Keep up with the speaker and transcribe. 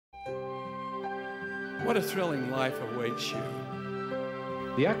What a thrilling life awaits you.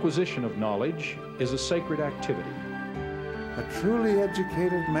 The acquisition of knowledge is a sacred activity. A truly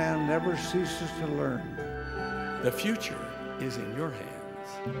educated man never ceases to learn. The future is in your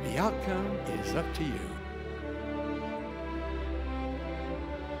hands. The outcome is up to you.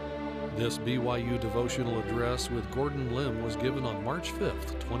 This BYU devotional address with Gordon Lim was given on March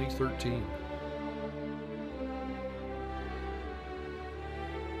 5th, 2013.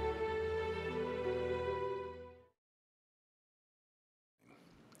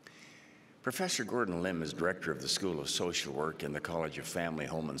 Professor Gordon Lim is director of the School of Social Work in the College of Family,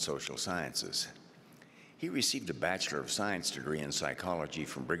 Home, and Social Sciences. He received a Bachelor of Science degree in psychology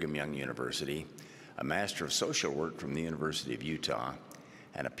from Brigham Young University, a Master of Social Work from the University of Utah,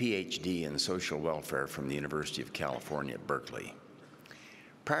 and a PhD in social welfare from the University of California at Berkeley.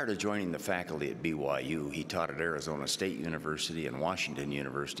 Prior to joining the faculty at BYU, he taught at Arizona State University and Washington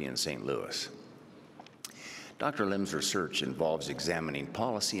University in St. Louis. Dr. Lim's research involves examining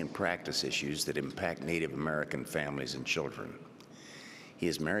policy and practice issues that impact Native American families and children. He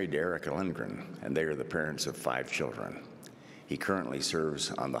is married to Erica Lindgren, and they are the parents of 5 children. He currently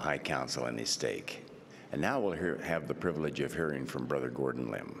serves on the High Council in his stake. And now we'll have the privilege of hearing from Brother Gordon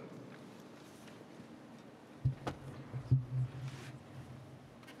Lim.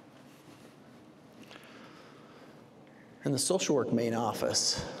 In the social work main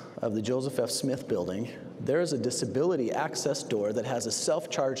office of the Joseph F. Smith building, there is a disability access door that has a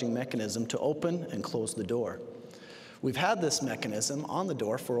self-charging mechanism to open and close the door. We've had this mechanism on the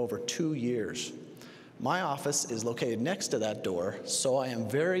door for over 2 years. My office is located next to that door, so I am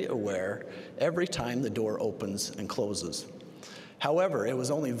very aware every time the door opens and closes. However, it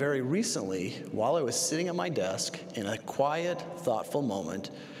was only very recently, while I was sitting at my desk in a quiet, thoughtful moment,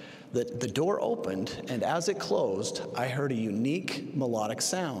 that the door opened, and as it closed, I heard a unique melodic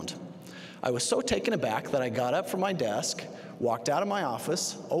sound. I was so taken aback that I got up from my desk, walked out of my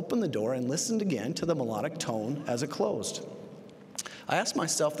office, opened the door, and listened again to the melodic tone as it closed. I asked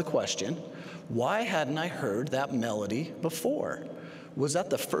myself the question, why hadn't I heard that melody before? Was that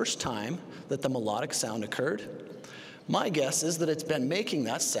the first time that the melodic sound occurred? My guess is that it's been making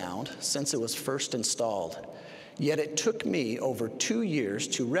that sound since it was first installed. Yet it took me over 2 years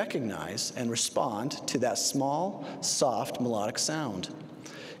to recognize and respond to that small, soft, melodic sound.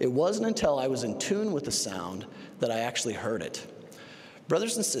 It wasn't until I was in tune with the sound that I actually heard it.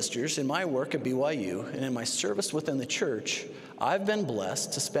 Brothers and sisters, in my work at BYU and in my service within the church, I've been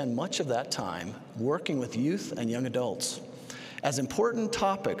blessed to spend much of that time working with youth and young adults. As important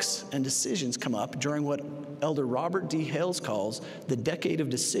topics and decisions come up during what Elder Robert D. Hales calls the decade of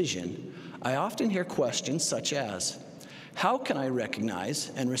decision, I often hear questions such as, how can I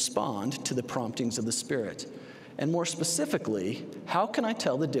recognize and respond to the promptings of the Spirit? And more specifically, how can I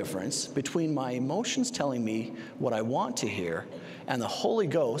tell the difference between my emotions telling me what I want to hear and the Holy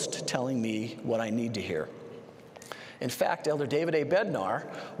Ghost telling me what I need to hear? In fact, Elder David A. Bednar,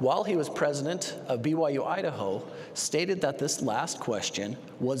 while he was president of BYU Idaho, stated that this last question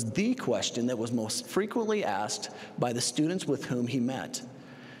was the question that was most frequently asked by the students with whom he met.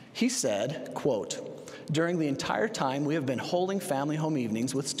 He said, quote, "During the entire time we have been holding family home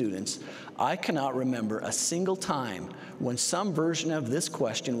evenings with students, I cannot remember a single time when some version of this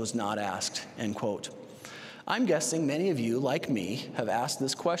question was not asked," end quote. I'm guessing many of you, like me, have asked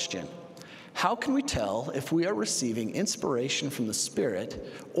this question. How can we tell if we are receiving inspiration from the Spirit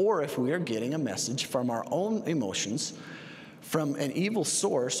or if we are getting a message from our own emotions, from an evil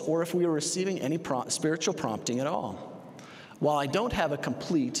source, or if we are receiving any spiritual prompting at all? While I don't have a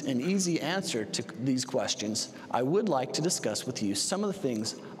complete and easy answer to these questions, I would like to discuss with you some of the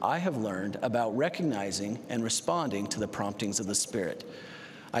things I have learned about recognizing and responding to the promptings of the Spirit.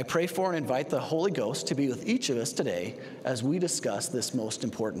 I pray for and invite the Holy Ghost to be with each of us today as we discuss this most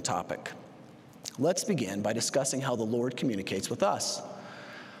important topic. Let's begin by discussing how the Lord communicates with us.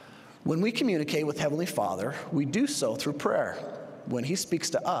 When we communicate with Heavenly Father, we do so through prayer. When He speaks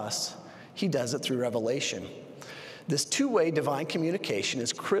to us, He does it through revelation. This two-way divine communication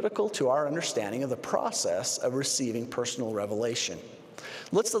is critical to our understanding of the process of receiving personal revelation.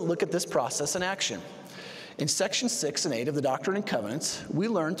 Let's look at this process in action. In sections 6 and 8 of the Doctrine and Covenants, we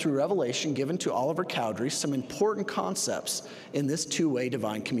learn through revelation given to Oliver Cowdery some important concepts in this two-way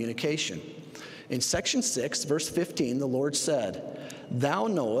divine communication. In section 6, verse 15, the Lord said, "Thou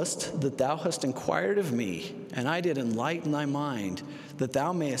knowest that thou hast inquired of me, and I did enlighten thy mind, that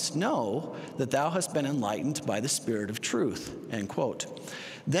thou mayest know that thou hast been enlightened by the Spirit of truth," end quote.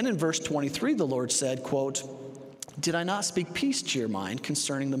 Then in verse 23, the Lord said, quote, "Did I not speak peace to your mind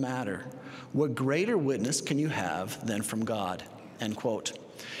concerning the matter? What greater witness can you have than from God?" End quote.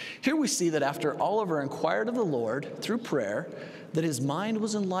 Here we see that after Oliver inquired of the Lord through prayer, that his mind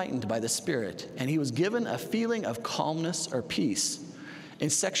was enlightened by the Spirit, and he was given a feeling of calmness or peace. In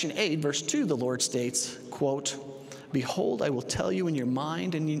section 8, verse 2, the Lord states, quote, "Behold, I will tell you in your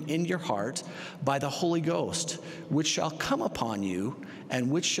mind and in your heart by the Holy Ghost, which shall come upon you and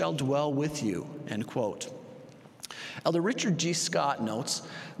which shall dwell with you," end quote. Elder Richard G. Scott notes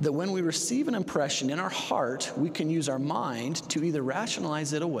that when we receive an impression in our heart, we can use our mind to either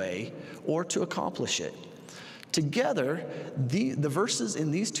rationalize it away or to accomplish it. Together, the verses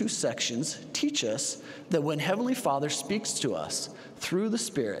in these two sections teach us that when Heavenly Father speaks to us through the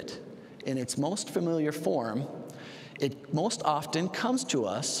Spirit in its most familiar form, it most often comes to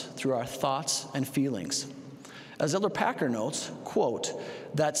us through our thoughts and feelings. As Elder Packer notes, quote,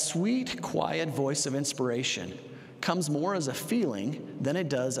 "That sweet, quiet voice of inspiration comes more as a feeling than it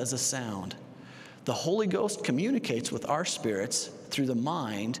does as a sound. The Holy Ghost communicates with our spirits through the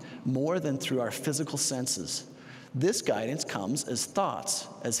mind more than through our physical senses. This guidance comes as thoughts,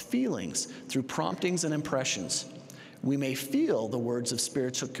 as feelings, through promptings and impressions. We may feel the words of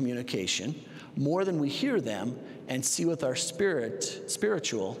spiritual communication more than we hear them and see with our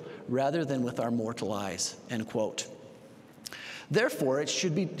spiritual rather than with our mortal eyes," end quote. Therefore, it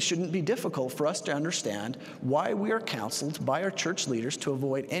shouldn't be difficult for us to understand why we are counseled by our church leaders to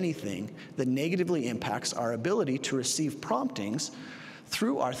avoid anything that negatively impacts our ability to receive promptings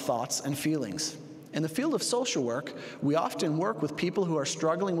through our thoughts and feelings. In the field of social work, we often work with people who are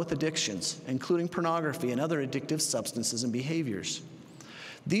struggling with addictions, including pornography and other addictive substances and behaviors.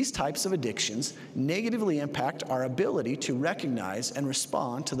 These types of addictions negatively impact our ability to recognize and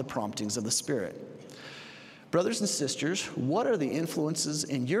respond to the promptings of the Spirit. Brothers and sisters, what are the influences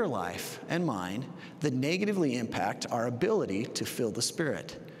in your life and mine that negatively impact our ability to feel the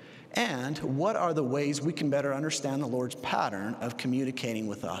Spirit? And what are the ways we can better understand the Lord's pattern of communicating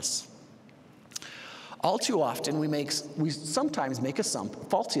with us? All too often, we sometimes make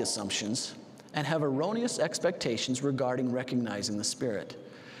faulty assumptions and have erroneous expectations regarding recognizing the Spirit.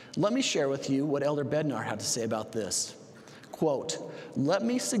 Let me share with you what Elder Bednar had to say about this. Quote, "Let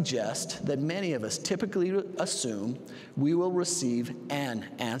me suggest that many of us typically assume we will receive an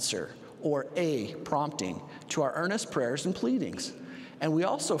answer or a prompting to our earnest prayers and pleadings. And we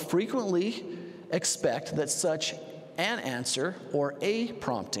also frequently expect that such an answer or a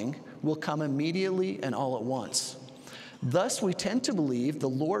prompting will come immediately and all at once. Thus, we tend to believe the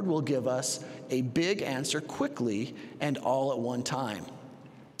Lord will give us a big answer quickly and all at one time.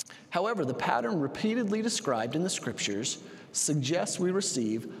 However, the pattern repeatedly described in the Scriptures suggests we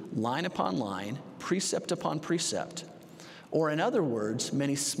receive line upon line, precept upon precept, or in other words,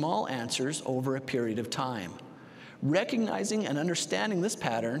 many small answers over a period of time. Recognizing and understanding this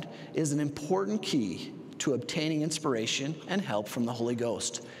pattern is an important key to obtaining inspiration and help from the Holy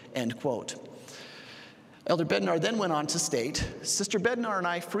Ghost," end quote. Elder Bednar then went on to state, "Sister Bednar and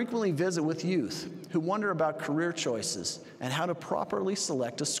I frequently visit with youth who wonder about career choices and how to properly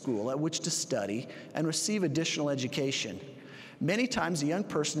select a school at which to study and receive additional education. Many times a young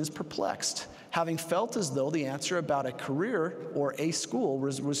person is perplexed, having felt as though the answer about a career or a school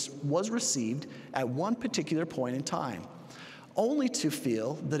was received at one particular point in time, only to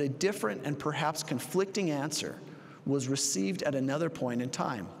feel that a different and perhaps conflicting answer was received at another point in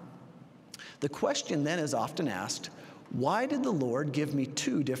time. The question then is often asked, why did the Lord give me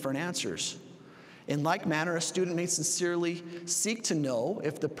two different answers? In like manner, a student may sincerely seek to know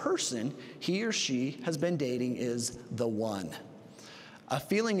if the person he or she has been dating is the one. A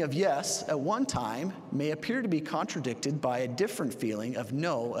feeling of yes at one time may appear to be contradicted by a different feeling of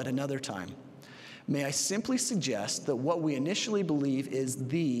no at another time. May I simply suggest that what we initially believe is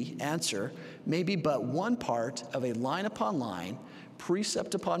the answer may be but one part of a line upon line,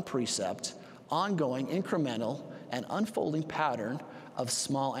 precept upon precept, ongoing, incremental, and unfolding pattern of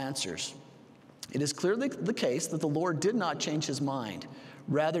small answers. It is clearly the case that the Lord did not change his mind.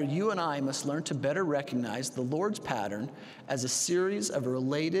 Rather, you and I must learn to better recognize the Lord's pattern as a series of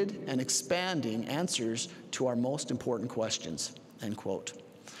related and expanding answers to our most important questions," end quote.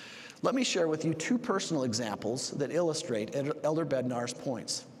 Let me share with you two personal examples that illustrate Elder Bednar's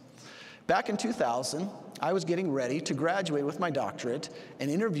points. Back in 2000, I was getting ready to graduate with my doctorate and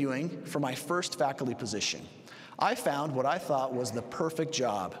interviewing for my first faculty position. I found what I thought was the perfect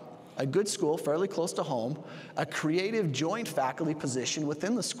job. A good school fairly close to home, a creative joint faculty position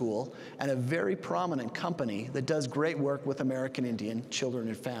within the school, and a very prominent company that does great work with American Indian children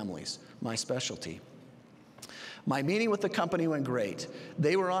and families, my specialty. My meeting with the company went great.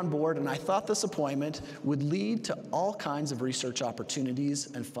 They were on board, and I thought this appointment would lead to all kinds of research opportunities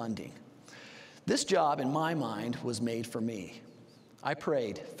and funding. This job, in my mind, was made for me. I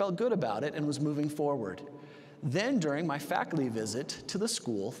prayed, felt good about it, and was moving forward. Then during my faculty visit to the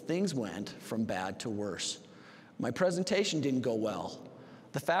school, things went from bad to worse. My presentation didn't go well.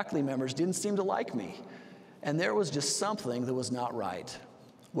 The faculty members didn't seem to like me, and there was just something that was not right.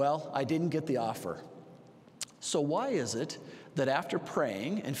 Well, I didn't get the offer. So why is it that after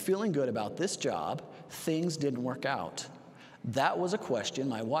praying and feeling good about this job, things didn't work out? That was a question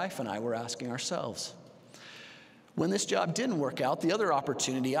my wife and I were asking ourselves. When this job didn't work out, the other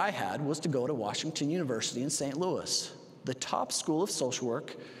opportunity I had was to go to Washington University in St. Louis, the top school of social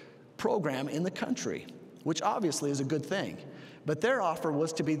work program in the country, which obviously is a good thing. But their offer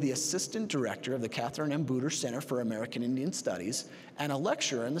was to be the assistant director of the Catherine M. Booter Center for American Indian Studies and a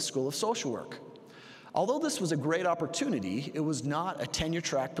lecturer in the School of Social Work. Although this was a great opportunity, it was not a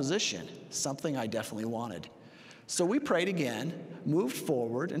tenure-track position, something I definitely wanted. So we prayed again, moved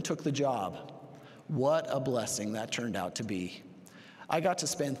forward, and took the job. What a blessing that turned out to be. I got to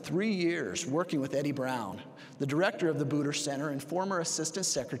spend 3 years working with Eddie Brown, the director of the Booter Center and former Assistant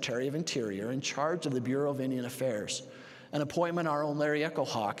Secretary of Interior in charge of the Bureau of Indian Affairs, an appointment our own Larry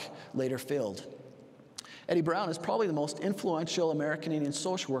Echohawk later filled. Eddie Brown is probably the most influential American Indian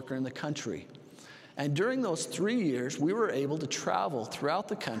social worker in the country. And during those 3 years, we were able to travel throughout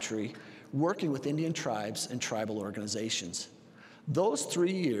the country working with Indian tribes and tribal organizations. Those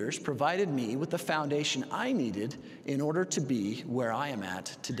 3 years provided me with the foundation I needed in order to be where I am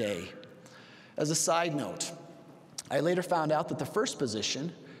at today. As a side note, I later found out that the first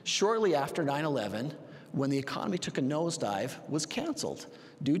position, shortly after 9/11, when the economy took a nosedive, was canceled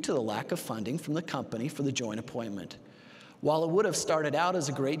due to the lack of funding from the company for the joint appointment. While it would have started out as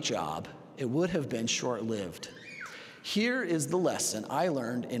a great job, it would have been short-lived. Here is the lesson I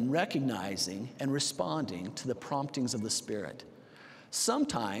learned in recognizing and responding to the promptings of the Spirit.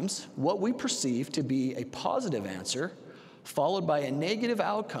 Sometimes what we perceive to be a positive answer, followed by a negative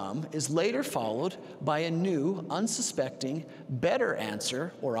outcome, is later followed by a new, unsuspecting, better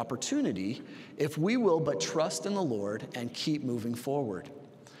answer or opportunity if we will but trust in the Lord and keep moving forward.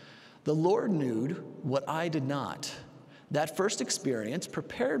 The Lord knew what I did not. That first experience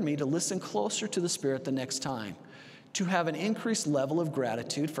prepared me to listen closer to the Spirit the next time, to have an increased level of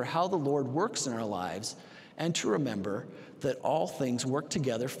gratitude for how the Lord works in our lives, and to remember that all things work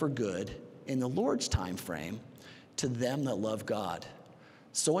together for good in the Lord's time frame to them that love God.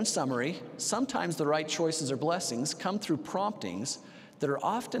 So in summary, sometimes the right choices or blessings come through promptings that are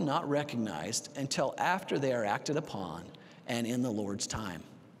often not recognized until after they are acted upon and in the Lord's time.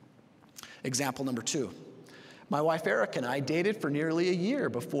 Example number 2. My wife Eric and I dated for nearly a year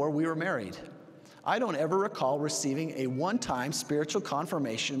before we were married. I don't ever recall receiving a one-time spiritual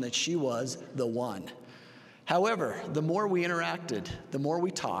confirmation that she was the one. However, the more we interacted, the more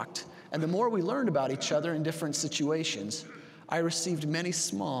we talked, and the more we learned about each other in different situations, I received many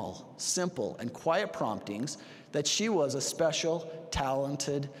small, simple, and quiet promptings that she was a special,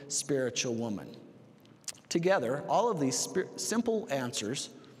 talented, spiritual woman. Together, all of these simple answers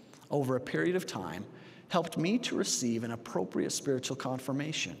over a period of time helped me to receive an appropriate spiritual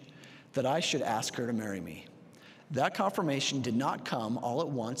confirmation that I should ask her to marry me. That confirmation did not come all at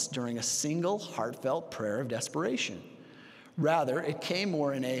once during a single heartfelt prayer of desperation. Rather, it came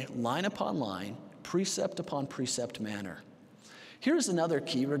more in a line upon line, precept upon precept manner. Here's another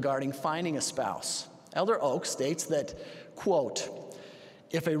key regarding finding a spouse. Elder Oak states that, quote,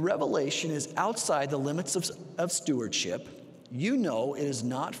 "If a revelation is outside the limits of stewardship, you know it is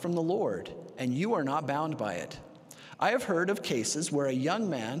not from the Lord, and you are not bound by it. I have heard of cases where a young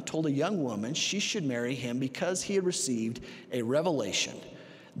man told a young woman she should marry him because he had received a revelation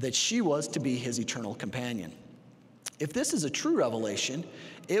that she was to be his eternal companion. If this is a true revelation,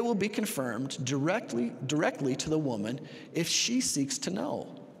 it will be confirmed directly to the woman if she seeks to know.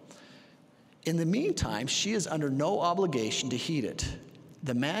 In the meantime, she is under no obligation to heed it.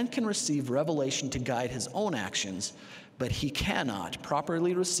 The man can receive revelation to guide his own actions, but he cannot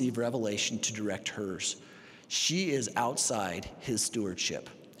properly receive revelation to direct hers. She is outside his stewardship,"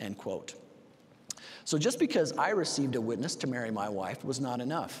 end quote. So just because I received a witness to marry my wife was not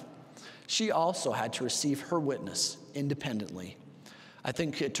enough. She also had to receive her witness independently. I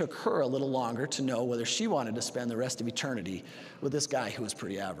think it took her a little longer to know whether she wanted to spend the rest of eternity with this guy who was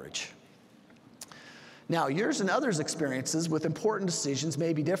pretty average. Now, yours and others' experiences with important decisions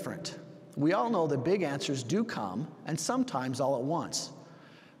may be different. We all know that big answers do come, and sometimes all at once.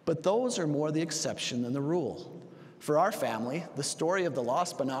 But those are more the exception than the rule. For our family, the story of the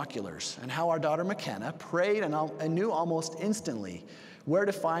lost binoculars and how our daughter McKenna prayed and knew almost instantly where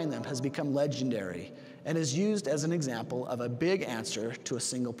to find them has become legendary and is used as an example of a big answer to a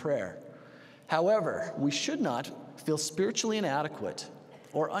single prayer. However, we should not feel spiritually inadequate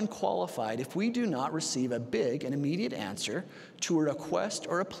or unqualified if we do not receive a big and immediate answer to a request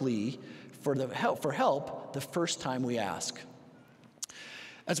or a plea for help the first time we ask.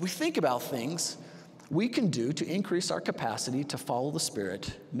 As we think about things we can do to increase our capacity to follow the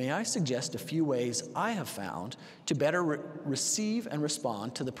Spirit, may I suggest a few ways I have found to better receive and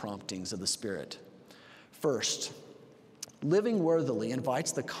respond to the promptings of the Spirit. First, living worthily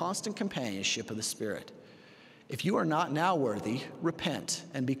invites the constant companionship of the Spirit. If you are not now worthy, repent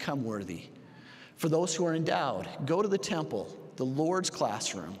and become worthy. For those who are endowed, go to the temple, the Lord's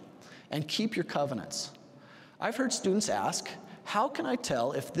classroom, and keep your covenants. I've heard students ask, how can I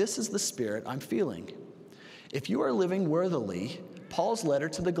tell if this is the Spirit I'm feeling? If you are living worthily, Paul's letter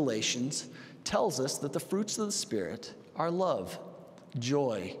to the Galatians tells us that the fruits of the Spirit are love,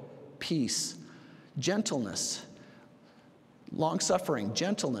 joy, peace, gentleness, long-suffering,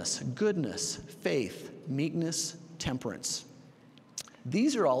 gentleness, goodness, faith, meekness, temperance.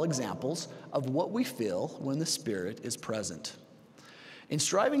 These are all examples of what we feel when the Spirit is present. In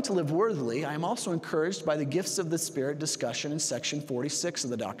striving to live worthily, I am also encouraged by the gifts of the Spirit discussion in section 46 of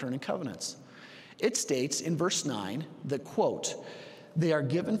the Doctrine and Covenants. It states in verse 9 that, quote, "They are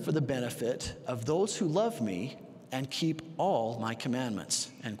given for the benefit of those who love me and keep all my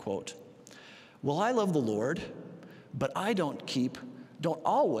commandments," end quote. Well, I love the Lord, but I don't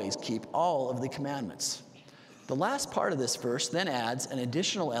always keep all of the commandments. The last part of this verse then adds an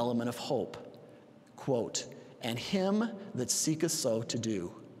additional element of hope. Quote, "And him that seeketh so to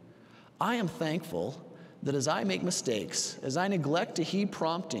do." I am thankful that as I make mistakes, as I neglect to heed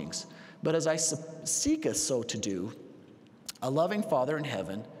promptings, but as I seeketh so to do, a loving Father in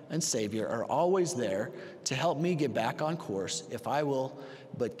heaven and Savior are always there to help me get back on course if I will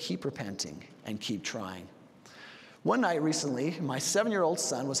but keep repenting and keep trying. One night recently, my 7-year-old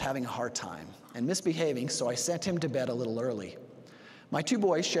son was having a hard time and misbehaving, so I sent him to bed a little early. My 2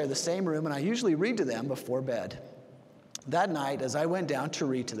 boys share the same room, and I usually read to them before bed. That night, as I went down to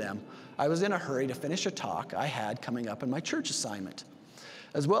read to them, I was in a hurry to finish a talk I had coming up in my church assignment,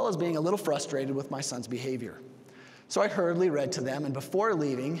 as well as being a little frustrated with my son's behavior. So I hurriedly read to them, and before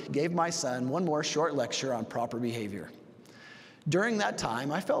leaving, gave my son one more short lecture on proper behavior. During that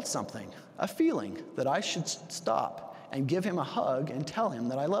time, I felt something, a feeling that I should stop and give him a hug and tell him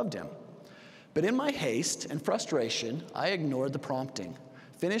that I loved him. But in my haste and frustration, I ignored the prompting,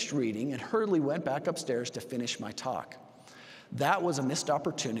 finished reading, and hurriedly went back upstairs to finish my talk. That was a missed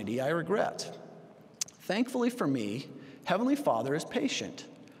opportunity I regret. Thankfully for me, Heavenly Father is patient,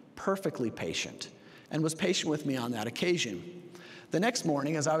 perfectly patient, and was patient with me on that occasion. The next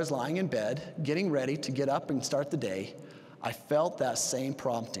morning, as I was lying in bed, getting ready to get up and start the day, I felt that same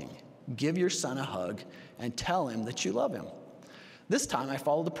prompting. Give your son a hug and tell him that you love him. This time I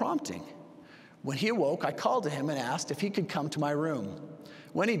followed the prompting. When he awoke, I called to him and asked if he could come to my room.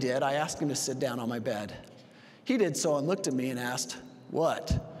 When he did, I asked him to sit down on my bed. He did so and looked at me and asked,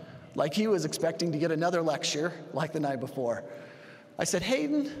 "What?" Like he was expecting to get another lecture like the night before. I said,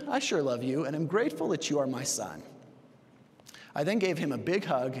 "Hayden, I sure love you and am grateful that you are my son." I then gave him a big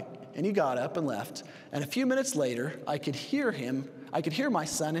hug, and he got up and left. And a few minutes later, I could hear my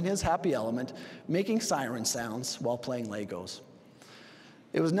son in his happy element making siren sounds while playing Legos.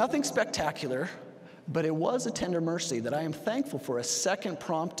 It was nothing spectacular, but it was a tender mercy that I am thankful for a second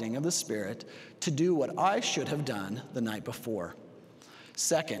prompting of the Spirit to do what I should have done the night before.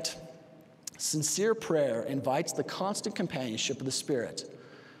 Second, sincere prayer invites the constant companionship of the Spirit.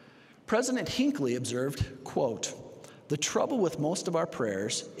 President Hinckley observed, quote, "The trouble with most of our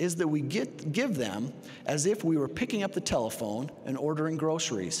prayers is that we give them as if we were picking up the telephone and ordering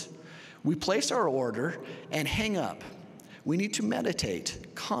groceries. We place our order and hang up. We need to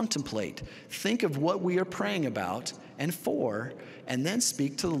meditate, contemplate, think of what we are praying about and for, and then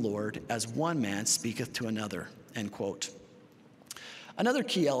speak to the Lord as one man speaketh to another," end quote. Another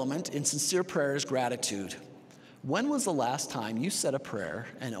key element in sincere prayer is gratitude. When was the last time you said a prayer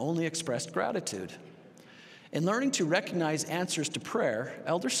and only expressed gratitude? In learning to recognize answers to prayer,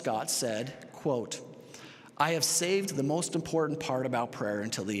 Elder Scott said, quote, "I have saved the most important part about prayer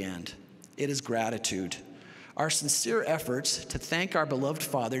until the end. It is gratitude. Our sincere efforts to thank our beloved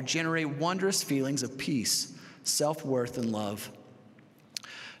Father generate wondrous feelings of peace, self-worth, and love.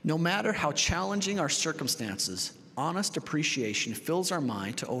 No matter how challenging our circumstances, honest appreciation fills our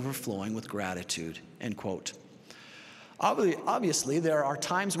mind to overflowing with gratitude," end quote. Obviously, there are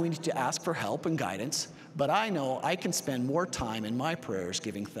times we need to ask for help and guidance, but I know I can spend more time in my prayers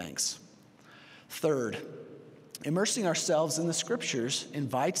giving thanks. Third, immersing ourselves in the Scriptures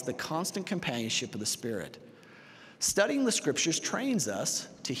invites the constant companionship of the Spirit. Studying the Scriptures trains us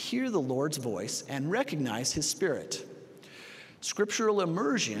to hear the Lord's voice and recognize His Spirit. Scriptural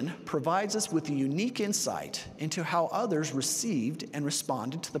immersion provides us with a unique insight into how others received and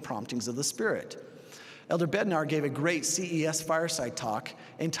responded to the promptings of the Spirit. Elder Bednar gave a great CES fireside talk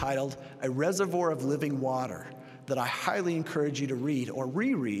entitled A Reservoir of Living Water that I highly encourage you to read or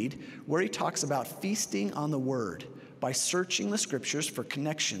reread, where he talks about feasting on the Word by searching the Scriptures for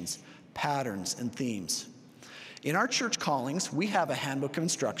connections, patterns, and themes. In our church callings, we have a handbook of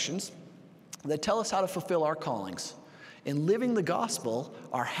instructions that tell us how to fulfill our callings. In living the gospel,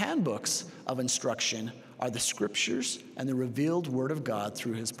 our handbooks of instruction are the Scriptures and the revealed Word of God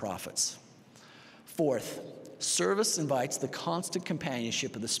through His prophets. Fourth, service invites the constant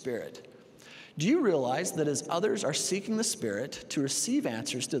companionship of the Spirit. Do you realize that as others are seeking the Spirit to receive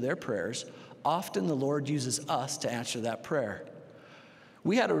answers to their prayers, often the Lord uses us to answer that prayer?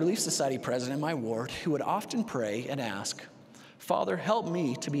 We had a Relief Society president in my ward who would often pray and ask, "Father, help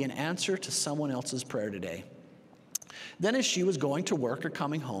me to be an answer to someone else's prayer today." Then as she was going to work or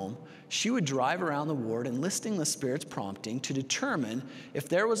coming home, she would drive around the ward enlisting the Spirit's prompting to determine if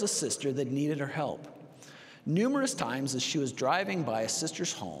there was a sister that needed her help. Numerous times as she was driving by a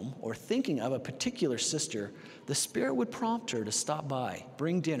sister's home or thinking of a particular sister, the Spirit would prompt her to stop by,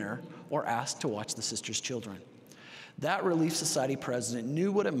 bring dinner, or ask to watch the sister's children. That Relief Society president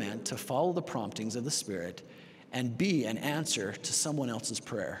knew what it meant to follow the promptings of the Spirit and be an answer to someone else's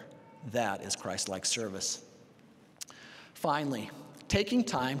prayer. That is Christ-like service. Finally, taking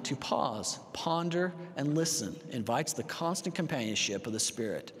time to pause, ponder, and listen invites the constant companionship of the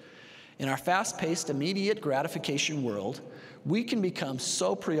Spirit. In our fast-paced, immediate gratification world, we can become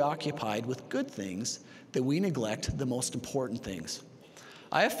so preoccupied with good things that we neglect the most important things.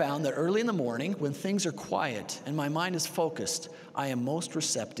 I have found that early in the morning, when things are quiet and my mind is focused, I am most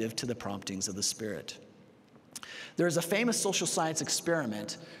receptive to the promptings of the Spirit. There is a famous social science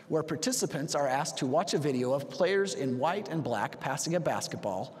experiment where participants are asked to watch a video of players in white and black passing a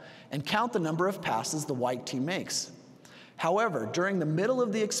basketball and count the number of passes the white team makes. However, during the middle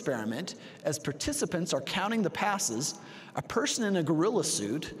of the experiment, as participants are counting the passes, a person in a gorilla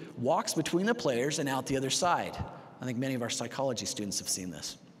suit walks between the players and out the other side. I think many of our psychology students have seen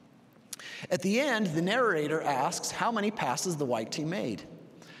this. At the end, the narrator asks how many passes the white team made.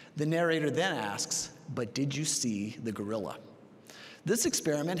 The narrator then asks, "But did you see the gorilla?" This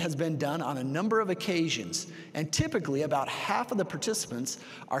experiment has been done on a number of occasions, and typically about half of the participants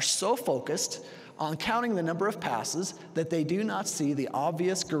are so focused on counting the number of passes that they do not see the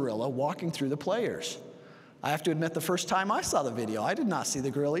obvious gorilla walking through the players. I have to admit, the first time I saw the video, I did not see the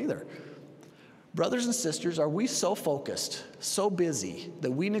gorilla either. Brothers and sisters, are we so focused, so busy, that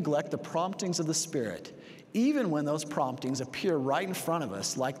we neglect the promptings of the Spirit, even when those promptings appear right in front of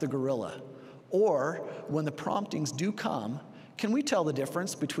us like the gorilla? Or when the promptings do come, can we tell the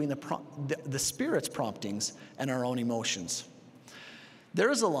difference between the Spirit's promptings and our own emotions?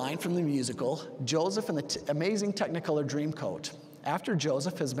 There is a line from the musical, Joseph and the Amazing Technicolor Dreamcoat, after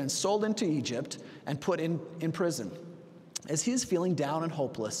Joseph has been sold into Egypt and put in prison. As he is feeling down and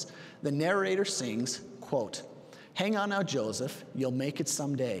hopeless, the narrator sings, quote, "Hang on now, Joseph, you'll make it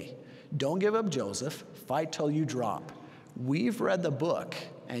someday. Don't give up, Joseph, fight till you drop. We've read the book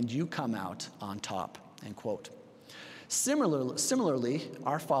and you come out on top," end quote. Similarly,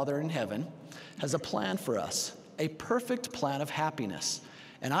 our Father in heaven has a plan for us, a perfect plan of happiness.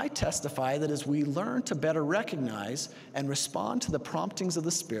 And I testify that as we learn to better recognize and respond to the promptings of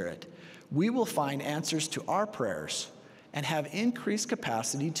the Spirit, we will find answers to our prayers and have increased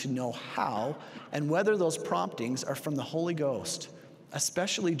capacity to know how and whether those promptings are from the Holy Ghost,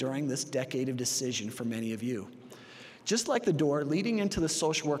 especially during this decade of decision for many of you. Just like the door leading into the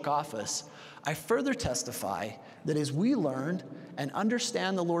social work office, I further testify that as we learn and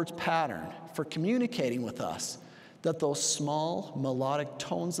understand the Lord's pattern for communicating with us, that those small melodic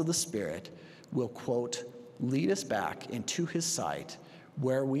tones of the Spirit will, quote, lead us back into His sight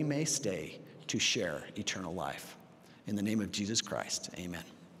where we may stay to share eternal life. In the name of Jesus Christ, amen.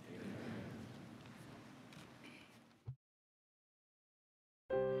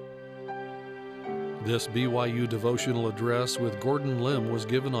 This BYU devotional address with Gordon Lim was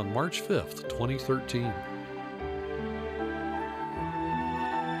given on March 5th, 2013.